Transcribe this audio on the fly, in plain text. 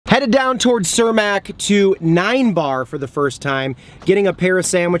Headed down towards Cermak to 9 Bar for the first time, getting a pair of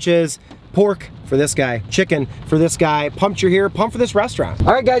sandwiches. Pork for this guy, chicken for this guy. Pumped you're here, pumped for this restaurant.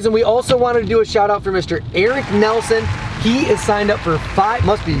 All right, guys, and we also wanted to do a shout out for Mr. Eric Nelson. He is signed up for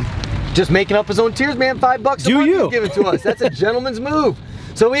must be just making up his own tiers, man. $5 a month he's giving to us. That's a gentleman's move.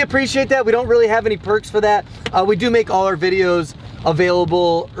 So we appreciate that. We don't really have any perks for that. We do make all our videos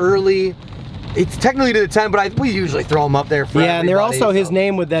available early. It's technically to the 10, but we usually throw them up there for and they're also, his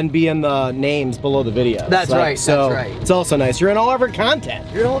name would then be in the names below the video. That's right, so that's right. It's also nice. You're in all of our content.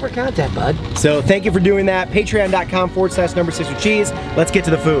 You're in all of our content, bud. So thank you for doing that. Patreon.com/number 6 with cheese. Let's get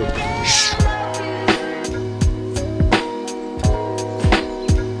to the food.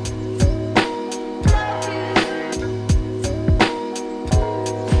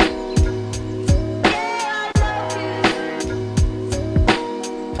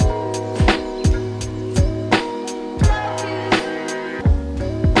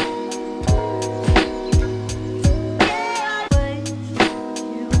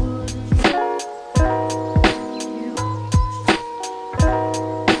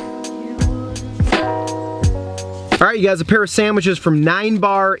 All right, you guys, a pair of sandwiches from 9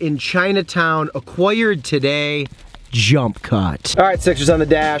 Bar in Chinatown, acquired today. Jump cut. All right, Sixers on the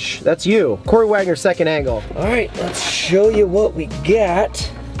dash. That's you. Corey Wagner, second angle. All right, let's show you what we got.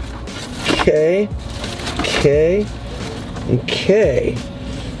 Okay.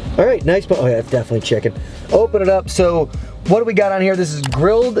 All right, nice. Oh, yeah, that's definitely chicken. Open it up. So, what do we got on here? This is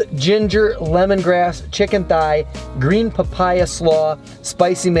grilled ginger, lemongrass, chicken thigh, green papaya slaw,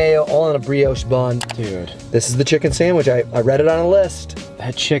 spicy mayo, all in a brioche bun. Dude, this is the chicken sandwich. I read it on a list.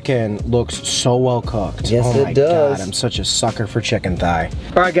 That chicken looks so well cooked. Yes, it does. God, I'm such a sucker for chicken thigh.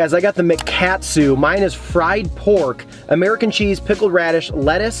 All right, guys, I got the McKatsu. Mine is fried pork, American cheese, pickled radish,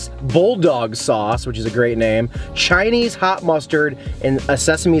 lettuce, bulldog sauce, which is a great name, Chinese hot mustard, and a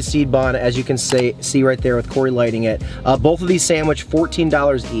sesame seed bun, as you can see right there with Corey lighting it. Both of these sandwich,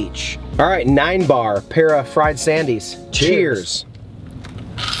 $14 each. All right, 9 Bar, pair of fried sandies. Cheers.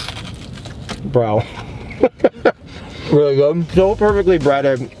 Bro. Really good. So perfectly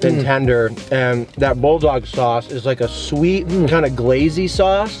breaded and tender, and that bulldog sauce is like a sweet, kind of glazy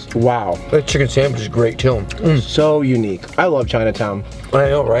sauce. Wow. That chicken sandwich is great too. So unique. I love Chinatown. I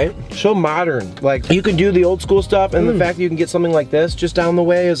know, right? So modern. Like, you can do the old school stuff, and the fact that you can get something like this just down the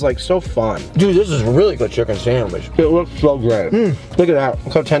way is like so fun. Dude, this is a really good chicken sandwich. It looks so great. Look at that.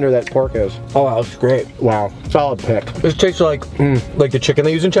 Look how tender that pork is. Oh, that looks great. Wow. Solid pick. This tastes like the chicken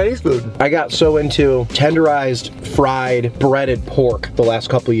they use in Chinese food. I got so into tenderized, fried, breaded pork the last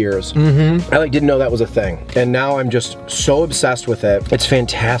couple years. I like didn't know that was a thing. And now I'm just so obsessed with it. It's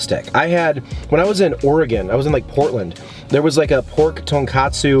fantastic. When I was in Oregon, I was in like Portland, there was like a pork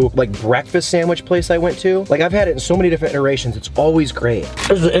tonkatsu like breakfast sandwich place I went to. Like, I've had it in so many different iterations. It's always great.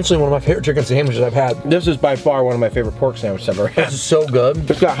 This is instantly one of my favorite chicken sandwiches I've had. This is by far one of my favorite pork sandwiches I've ever had. This is so good.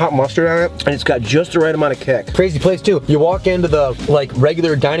 It's got hot mustard on it, and it's got just the right amount of kick. Crazy place too. You walk into the like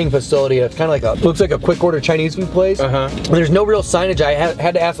regular dining facility, it's kind of like looks like a quick order Chinese food place. And there's no real signage. I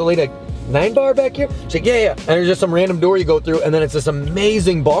had to ask the lady, like, 9 Bar back here? She's like, yeah. And there's just some random door you go through, and then it's this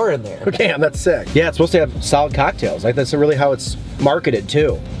amazing bar in there. Damn, that's sick. Yeah, it's supposed to have solid cocktails. Like, that's really how it's marketed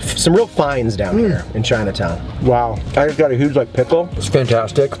too. Some real finds down here in Chinatown. Wow. I just got a huge like pickle. It's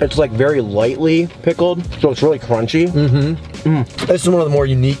fantastic. It's like very lightly pickled, so it's really crunchy. This is one of the more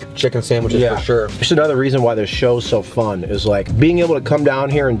unique chicken sandwiches for sure. Just another reason why this show's so fun is like being able to come down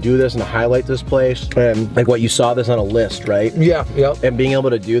here and do this and highlight this place, and like what you saw this on a list, right? Yeah, yeah. And being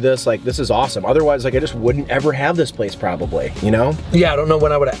able to do this, like, this is awesome. Otherwise, like, I just wouldn't ever have this place probably, you know? Yeah, I don't know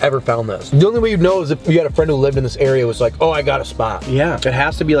when I would have ever found this. The only way you'd know is if you had a friend who lived in this area was like, oh, I got a spot. Yeah, it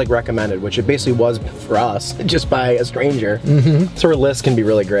has to be like recommended, which it basically was for us, just by a stranger. So our list can be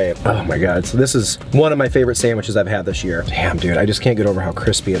really great. Oh my God, so this is one of my favorite sandwiches I've had this year. Damn, dude, I just can't get over how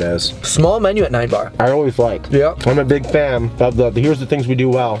crispy it is. Small menu at 9 Bar. I always like. Yeah. I'm a big fan of the here's the things we do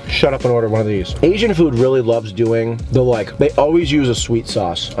well. Shut up and order one of these. Asian food really loves doing the like, they always use a sweet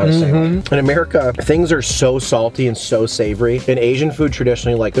sauce on a sandwich. In America, things are so salty and so savory. In Asian food,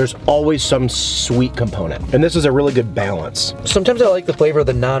 traditionally, like, there's always some sweet component. And this is a really good balance. Sometimes I like the flavor of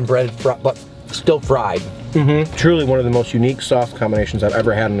the non-breaded, but still fried. Truly one of the most unique sauce combinations I've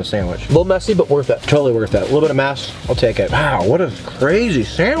ever had in a sandwich. A little messy, but worth it. Totally worth it. A little bit of mess, I'll take it. Wow, what a crazy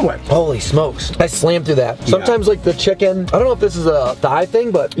sandwich. Holy smokes. I slammed through that. Sometimes like the chicken, I don't know if this is a thigh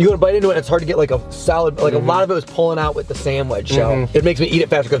thing, but you go to bite into it and it's hard to get like a solid, like a lot of it was pulling out with the sandwich. So it makes me eat it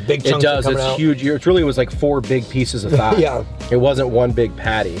faster because big chunks are coming out. It's huge. It really was like 4 big pieces of thigh. Yeah. It wasn't one big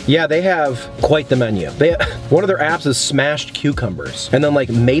patty. Yeah, they have quite the menu. One of their apps is smashed cucumbers. And then like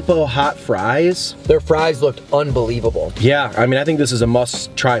maple hot fries. Their fries, fries looked unbelievable. Yeah, I mean, I think this is a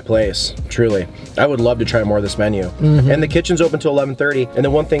must-try place, truly. I would love to try more of this menu. And the kitchen's open till 11:30. And the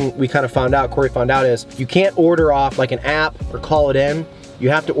one thing we kind of found out, Corey found out, is you can't order off like an app or call it in. You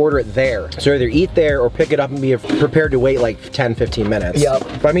have to order it there. So either eat there or pick it up and be prepared to wait like 10, 15 minutes. Yep.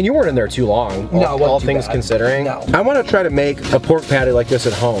 But I mean, you weren't in there too long, all things considering. No. I want to try to make a pork patty like this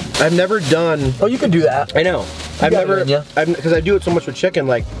at home. I've never done... Oh, you can do that. I know. I've never, because I do it so much with chicken,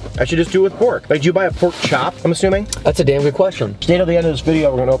 like, I should just do it with pork. Like, do you buy a pork chop, I'm assuming? That's a damn good question. Stay till the end of this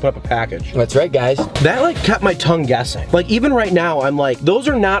video, we're gonna open up a package. That's right, guys. That, like, kept my tongue guessing. Like, even right now, I'm like, those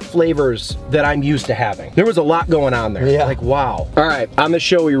are not flavors that I'm used to having. There was a lot going on there. Yeah. Like, wow. All right, on the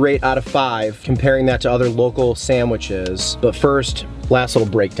show, we rate out of 5, comparing that to other local sandwiches. But first, last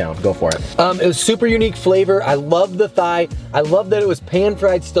little breakdown. Go for it. It was super unique flavor. I love the thigh. I love that it was pan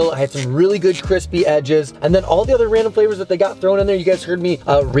fried still. It had some really good crispy edges. And then all the other random flavors that they got thrown in there, you guys heard me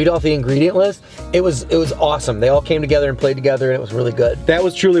read off the ingredient list. It was awesome. They all came together and played together, and it was really good. That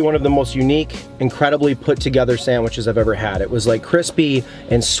was truly one of the most unique, incredibly put together sandwiches I've ever had. It was like crispy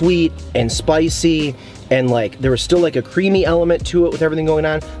and sweet and spicy, and like there was still like a creamy element to it with everything going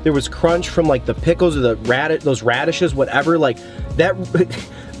on. There was crunch from like the pickles or those radishes, whatever, like that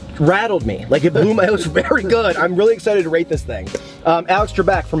rattled me. Like it blew my, it was very good. I'm really excited to rate this thing. Alex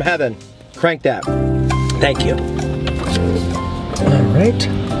Trebek from Heaven, crank that. Thank you. All right.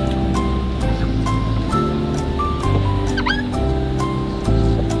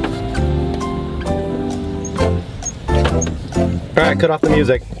 All right, cut off the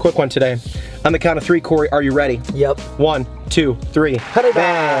music. Quick one today. On the count of 3, Corey, are you ready? Yep. 1, 2, 3.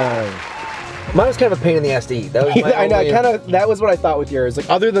 Bang! Mine was kind of a pain in the ass to eat. That was my I know, that was what I thought with yours. Like,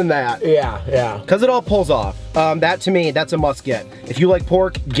 other than that. Yeah. Because it all pulls off. That to me, that's a must get. If you like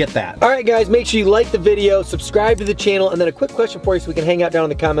pork, get that. All right, guys, make sure you like the video, subscribe to the channel, and then a quick question for you so we can hang out down in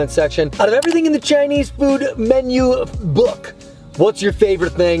the comments section. Out of everything in the Chinese food menu book, what's your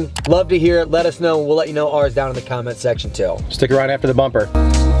favorite thing? Love to hear it. Let us know, and we'll let you know ours down in the comments section too. Stick around after the bumper.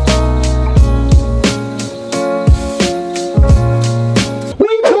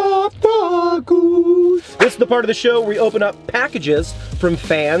 This is the part of the show where we open up packages from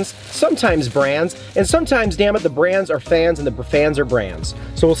fans, sometimes brands, and sometimes, damn it, the brands are fans and the fans are brands.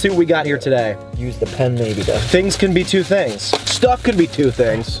 So we'll see what we got here today. Use the pen maybe to... Things can be 2 things. Stuff can be 2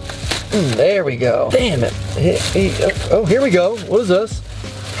 things. There we go. Damn it. Oh, here we go. What is this?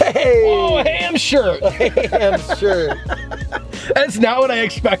 Hey! Oh, a ham shirt! A ham shirt. That's not what I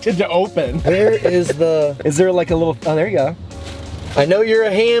expected to open. Where is the... Is there like a little... Oh, there you go. I know you're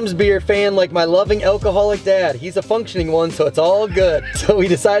a Hams beer fan like my loving alcoholic dad. He's a functioning one, so it's all good. So we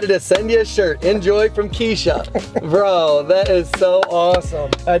decided to send you a shirt. Enjoy from Keisha. Bro, that is so awesome.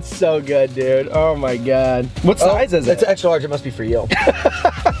 That's so good, dude. Oh my God. What size is it? It's extra large. It must be for you.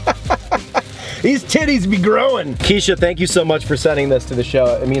 These titties be growing. Keisha, thank you so much for sending this to the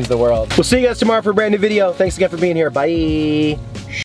show. It means the world. We'll see you guys tomorrow for a brand new video. Thanks again for being here. Bye.